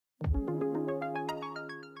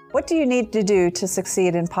What do you need to do to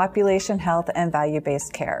succeed in population health and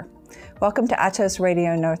value-based care? Welcome to Atos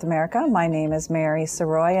Radio North America. My name is Mary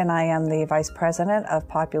Soroy, and I am the Vice President of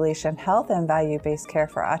Population Health and Value-Based Care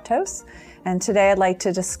for Atos. And today I'd like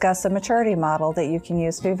to discuss a maturity model that you can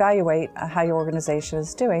use to evaluate how your organization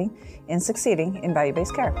is doing in succeeding in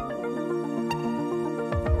value-based care.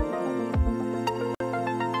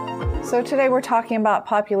 So today we're talking about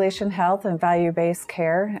population health and value-based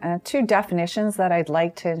care, two definitions that I'd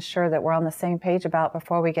like to ensure that we're on the same page about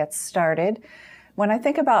before we get started. When I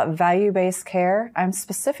think about value-based care, I'm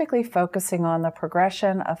specifically focusing on the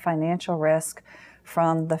progression of financial risk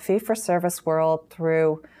from the fee-for-service world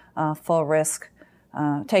through full risk,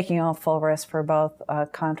 taking on full risk for both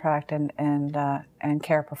contract and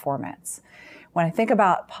care performance. When I think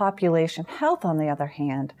about population health, on the other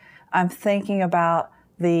hand, I'm thinking about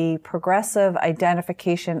the progressive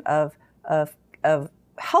identification of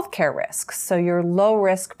healthcare risks. So your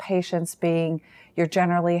low-risk patients being your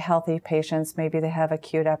generally healthy patients. Maybe they have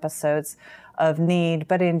acute episodes of need,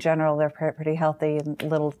 but in general, they're pretty healthy and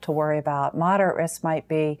little to worry about. Moderate risk might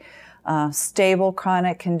be stable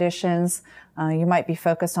chronic conditions. You might be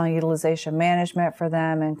focused on utilization management for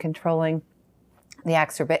them and controlling the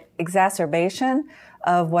exacerbation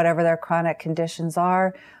of whatever their chronic conditions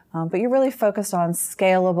are. But you're really focused on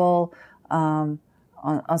scalable,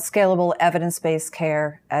 scalable evidence-based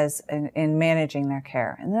care as in managing their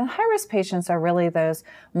care. And then high-risk patients are really those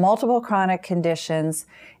multiple chronic conditions,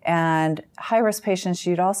 and high-risk patients,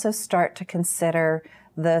 you'd also start to consider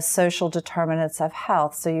the social determinants of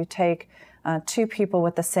health. So you take two people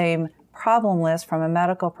with the same problem list from a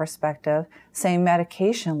medical perspective, same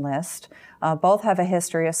medication list, both have a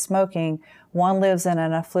history of smoking. One lives in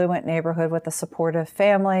an affluent neighborhood with a supportive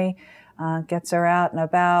family, gets her out and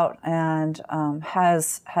about, and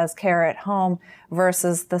has care at home,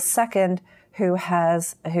 versus the second who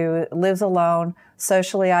lives alone,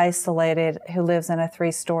 socially isolated, who lives in a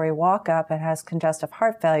 3-story walk-up and has congestive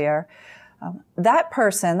heart failure.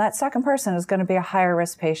 That second person is going to be a higher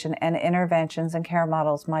risk patient, and interventions and care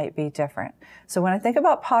models might be different. So when I think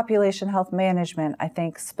about population health management, I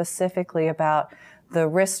think specifically about the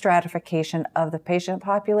risk stratification of the patient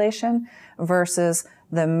population versus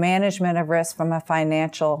the management of risk from a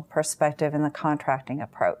financial perspective in the contracting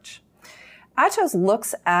approach. Atos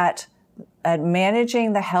looks at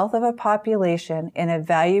managing the health of a population in a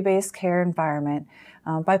value-based care environment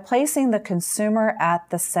by placing the consumer at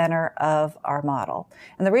the center of our model.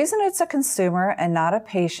 And the reason it's a consumer and not a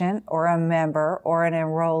patient or a member or an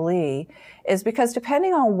enrollee is because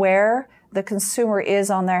depending on where the consumer is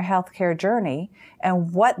on their healthcare journey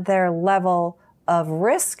and what their level of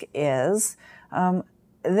risk is,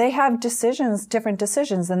 they have different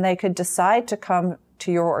decisions, and they could decide to come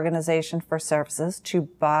to your organization for services, to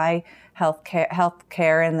buy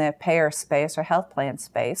healthcare in the payer space or health plan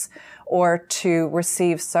space, or to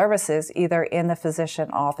receive services either in the physician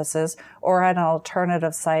offices or at an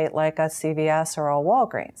alternative site like a CVS or a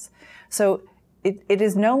Walgreens. So it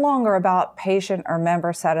is no longer about patient or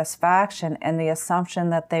member satisfaction and the assumption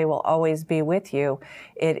that they will always be with you.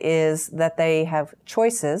 It is that they have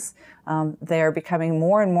choices. They are becoming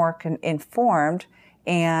more and more informed,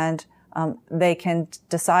 and they can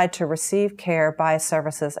decide to receive care, buy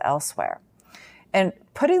services elsewhere. And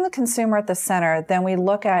putting the consumer at the center, then we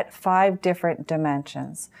look at 5 different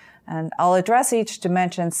dimensions. And I'll address each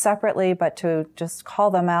dimension separately, but to just call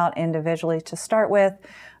them out individually to start with,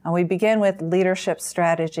 we begin with leadership,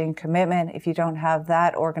 strategy, and commitment. If you don't have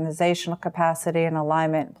that organizational capacity and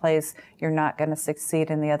alignment in place, you're not going to succeed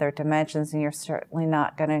in the other dimensions, and you're certainly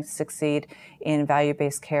not going to succeed in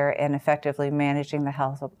value-based care and effectively managing the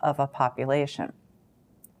health of a population.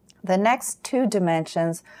 The next 2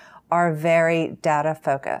 dimensions are very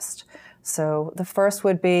data-focused. So the first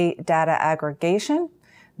would be data aggregation.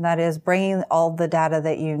 That is bringing all the data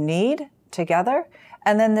that you need together.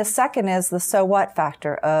 And then the second is the so what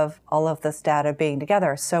factor of all of this data being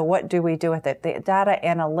together. So what do we do with it? The data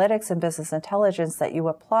analytics and business intelligence that you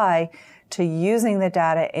apply to using the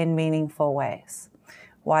data in meaningful ways.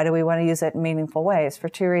 Why do we want to use it in meaningful ways? For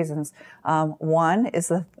 2 reasons. One is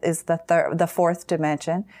the fourth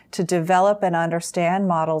dimension, to develop and understand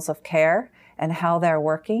models of care and how they're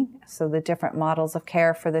working. So the different models of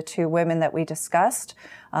care for the 2 women that we discussed.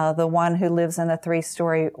 The one who lives in a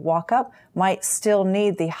 3-story walk-up might still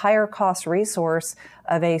need the higher cost resource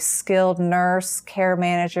of a skilled nurse, care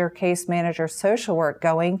manager, case manager, social work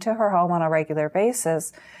going to her home on a regular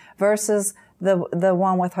basis, versus the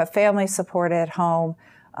one with her family support at home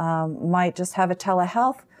might just have a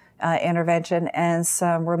telehealth intervention and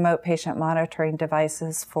some remote patient monitoring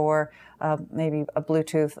devices for maybe a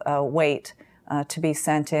Bluetooth weight to be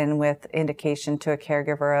sent in with indication to a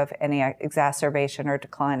caregiver of any exacerbation or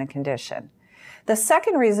decline in condition. The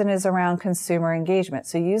second reason is around consumer engagement.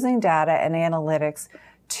 So using data and analytics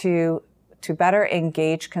to better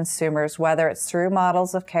engage consumers, whether it's through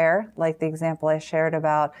models of care, like the example I shared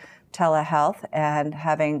about telehealth and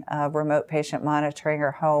having remote patient monitoring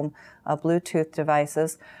or home Bluetooth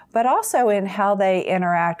devices, but also in how they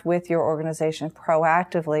interact with your organization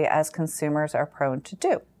proactively as consumers are prone to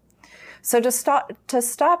do. So to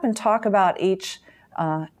stop and talk about each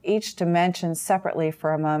dimension separately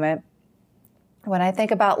for a moment, when I think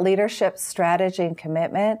about leadership, strategy, and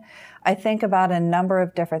commitment, I think about a number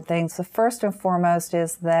of different things. The first and foremost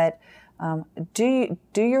is that do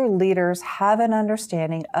your leaders have an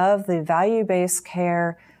understanding of the value-based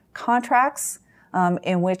care contracts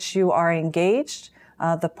in which you are engaged,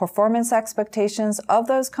 the performance expectations of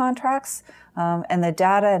those contracts, and the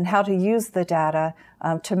data and how to use the data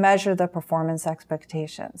to measure the performance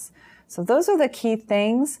expectations. So those are the key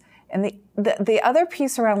things. And the other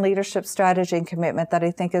piece around leadership, strategy, and commitment that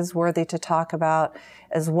I think is worthy to talk about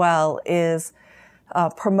as well is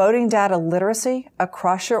promoting data literacy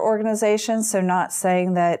across your organization. So not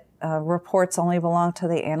saying that reports only belong to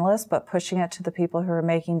the analyst, but pushing it to the people who are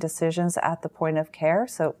making decisions at the point of care.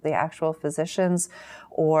 So the actual physicians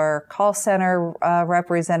or call center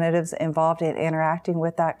representatives involved in interacting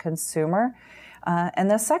with that consumer. And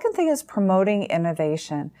the second thing is promoting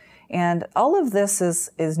innovation. And all of this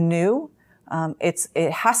is new.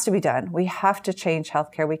 It has to be done. We have to change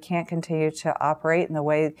healthcare. We can't continue to operate in the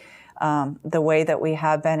way that we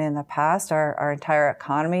have been in the past. Our entire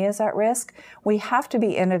economy is at risk. We have to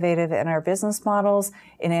be innovative in our business models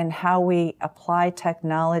and in how we apply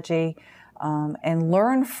technology and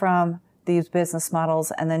learn from these business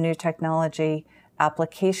models and the new technology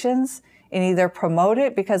applications, and either promote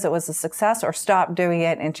it because it was a success or stop doing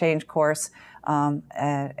it and change course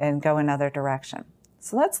and go another direction.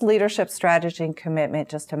 So that's leadership, strategy, and commitment,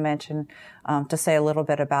 just to mention, to say a little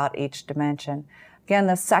bit about each dimension. Again,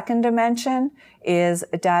 the second dimension is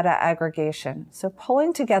data aggregation. So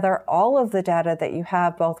pulling together all of the data that you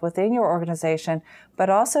have both within your organization, but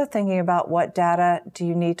also thinking about what data do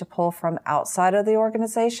you need to pull from outside of the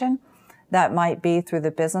organization. That might be through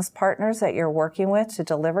the business partners that you're working with to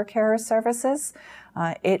deliver care or services.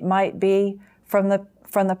 It might be from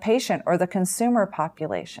the patient or the consumer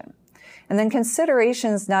population. And then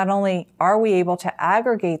considerations, not only are we able to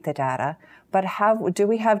aggregate the data, but do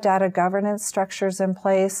we have data governance structures in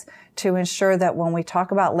place to ensure that when we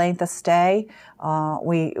talk about length of stay,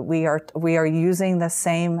 we are using the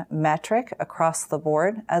same metric across the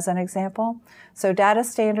board, as an example. So data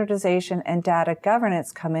standardization and data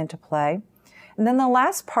governance come into play. And then the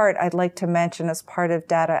last part I'd like to mention as part of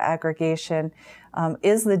data aggregation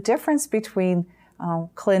is the difference between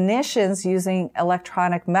clinicians using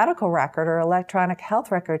electronic medical record or electronic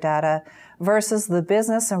health record data versus the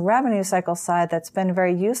business and revenue cycle side that's been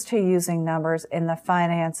very used to using numbers in the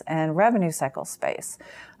finance and revenue cycle space,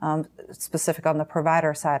 specific on the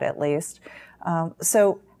provider side at least.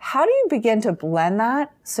 So how do you begin to blend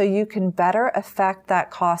that so you can better affect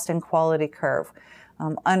that cost and quality curve?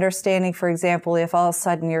 Understanding, for example, if all of a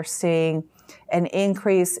sudden you're seeing an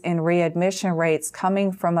increase in readmission rates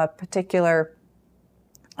coming from a particular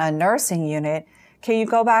nursing unit, can you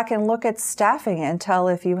go back and look at staffing and tell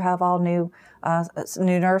if you have all new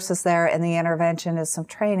nurses there and the intervention is some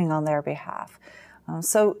training on their behalf?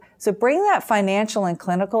 So bring that financial and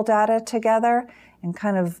clinical data together and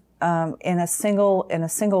kind of in a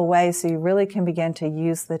single way, so you really can begin to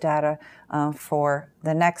use the data for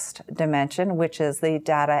the next dimension, which is the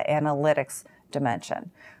data analytics dimension.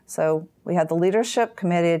 So we have the leadership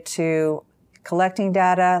committed to collecting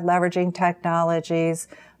data, leveraging technologies,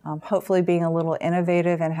 hopefully being a little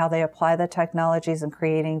innovative in how they apply the technologies and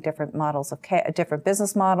creating different models of care, different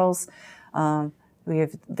business models. We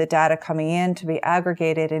have the data coming in to be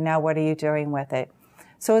aggregated, and now what are you doing with it?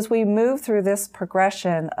 So as we move through this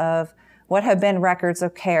progression of what have been records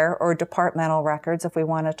of care or departmental records, if we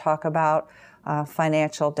want to talk about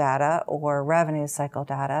financial data or revenue cycle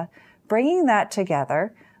data, bringing that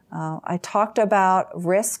together, I talked about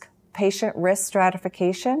patient risk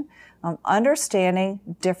stratification, understanding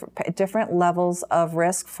different levels of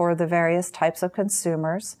risk for the various types of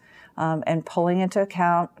consumers, and pulling into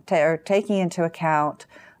account or taking into account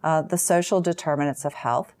the social determinants of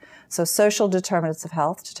health. So social determinants of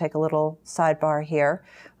health, to take a little sidebar here,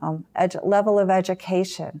 level of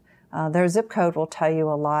education. Their zip code will tell you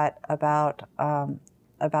a lot about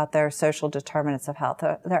their social determinants of health.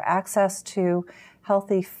 Their access to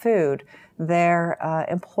healthy food, their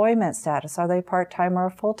employment status, are they part-time or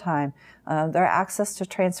full-time, their access to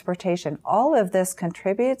transportation. All of this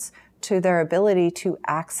contributes to their ability to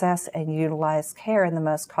access and utilize care in the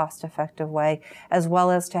most cost-effective way, as well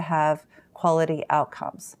as to have quality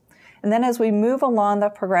outcomes. And then as we move along the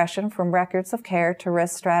progression from records of care to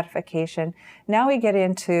risk stratification, now we get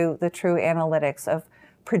into the true analytics of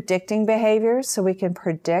predicting behaviors, so we can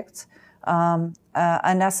predict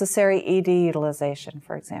unnecessary ED utilization,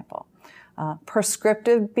 for example.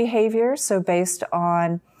 Prescriptive behaviors, so based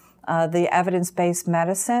on the evidence-based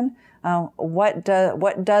medicine, what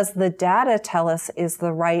does the data tell us is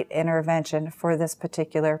the right intervention for this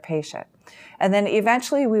particular patient? And then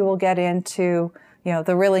eventually we will get into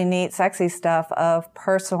the really neat, sexy stuff of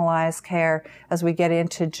personalized care as we get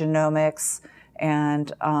into genomics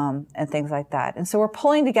and things like that. And so we're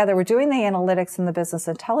pulling together, we're doing the analytics and the business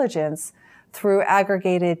intelligence through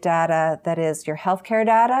aggregated data that is your healthcare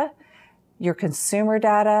data, your consumer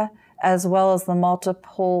data, as well as the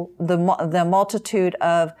multitude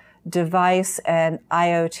of device and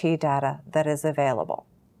IoT data that is available.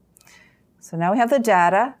 So now we have the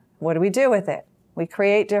data. What do we do with it? We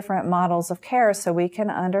create different models of care so we can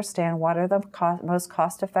understand what are the most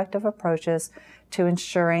cost-effective approaches to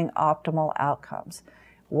ensuring optimal outcomes.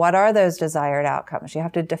 What are those desired outcomes? You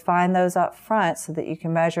have to define those up front so that you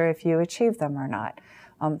can measure if you achieve them or not.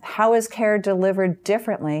 How is care delivered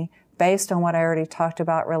differently based on what I already talked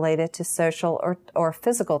about related to social or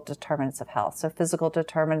physical determinants of health? So physical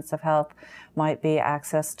determinants of health might be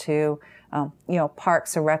access to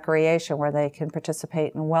parks or recreation where they can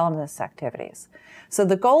participate in wellness activities. So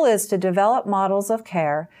the goal is to develop models of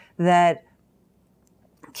care that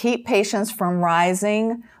keep patients from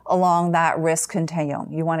rising along that risk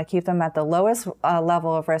continuum. You want to keep them at the lowest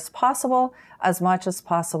level of risk possible, as much as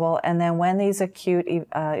possible, and then when these acute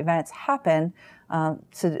events happen,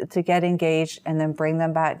 to get engaged and then bring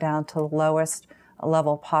them back down to the lowest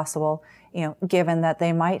level possible, given that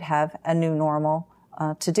they might have a new normal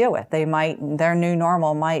to deal with. Their new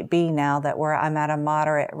normal might be now that I'm at a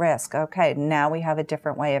moderate risk. Okay, now we have a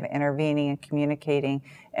different way of intervening and communicating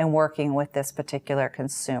and working with this particular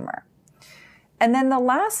consumer. And then the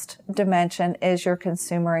last dimension is your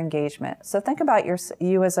consumer engagement. So think about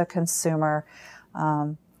you as a consumer.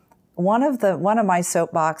 One of my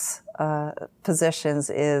soapbox positions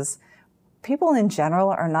is people in general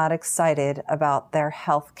are not excited about their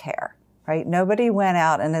health care. Right? Nobody went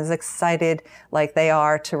out and is excited like they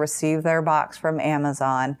are to receive their box from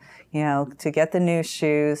Amazon, to get the new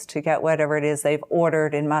shoes, to get whatever it is they've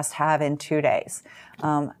ordered and must have in 2 days.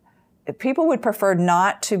 People would prefer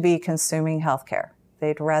not to be consuming healthcare.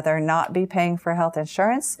 They'd rather not be paying for health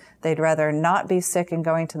insurance. They'd rather not be sick and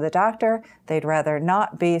going to the doctor. They'd rather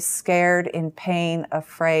not be scared, in pain,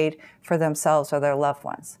 afraid for themselves or their loved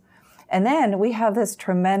ones. And then we have this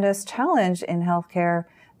tremendous challenge in healthcare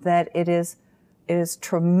that it is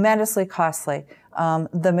tremendously costly.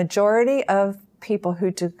 The majority of people who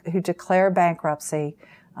declare bankruptcy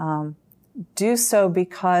do so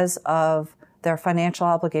because of their financial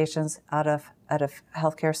obligations out of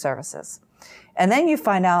healthcare services. And then you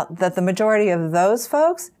find out that the majority of those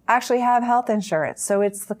folks actually have health insurance. So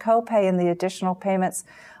it's the copay and the additional payments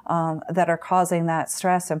that are causing that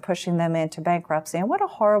stress and pushing them into bankruptcy. And what a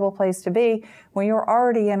horrible place to be when you're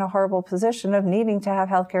already in a horrible position of needing to have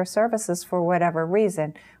healthcare services for whatever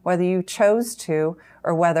reason, whether you chose to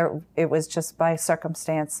or whether it was just by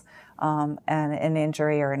circumstance and an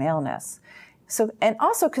injury or an illness. So, and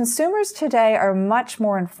also consumers today are much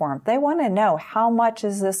more informed. They want to know, how much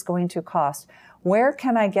is this going to cost? Where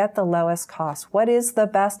can I get the lowest cost? What is the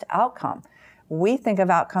best outcome? We think of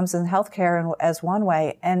outcomes in healthcare as one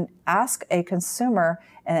way, and ask a consumer,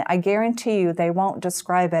 and I guarantee you they won't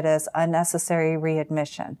describe it as unnecessary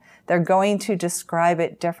readmission. They're going to describe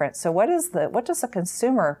it different. So what does a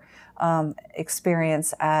consumer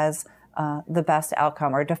experience as the best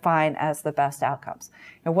outcome, or define as the best outcomes?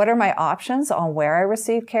 And what are my options on where I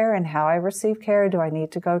receive care and how I receive care? Do I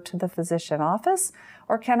need to go to the physician office,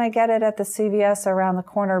 or can I get it at the CVS around the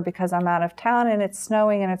corner because I'm out of town and it's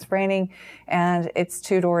snowing and it's raining and it's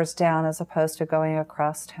 2 doors down, as opposed to going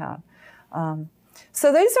across town?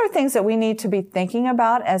 So these are things that we need to be thinking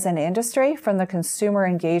about as an industry from the consumer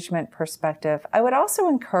engagement perspective. I would also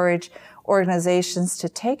encourage organizations to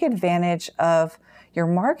take advantage of your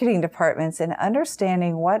marketing departments in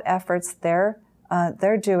understanding what efforts they're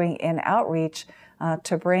doing in outreach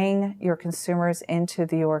to bring your consumers into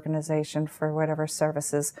the organization for whatever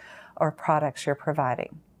services or products you're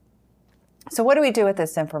providing. So what do we do with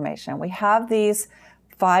this information? We have these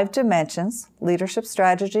 5 dimensions: leadership,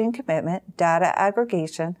 strategy, and commitment, data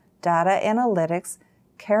aggregation, data analytics,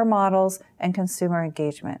 care models, and consumer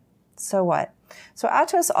engagement. So what? So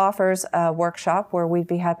Atos offers a workshop where we'd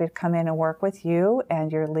be happy to come in and work with you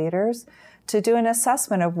and your leaders to do an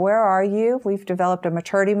assessment of where are you. We've developed a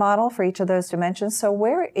maturity model for each of those dimensions. So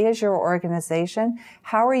where is your organization?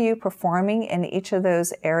 How are you performing in each of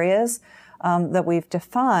those areas that we've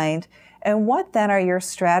defined? And what then are your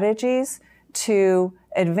strategies to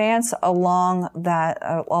advance along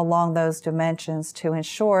those dimensions to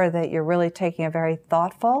ensure that you're really taking a very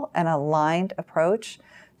thoughtful and aligned approach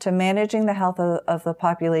to managing the health of the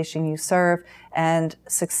population you serve and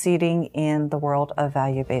succeeding in the world of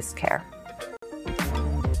value-based care.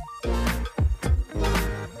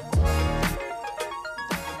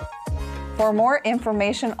 For more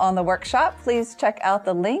information on the workshop, please check out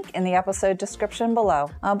the link in the episode description below.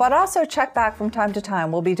 But also check back from time to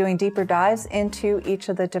time. We'll be doing deeper dives into each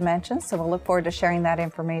of the dimensions, so we'll look forward to sharing that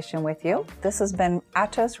information with you. This has been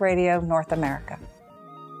Atos Radio North America.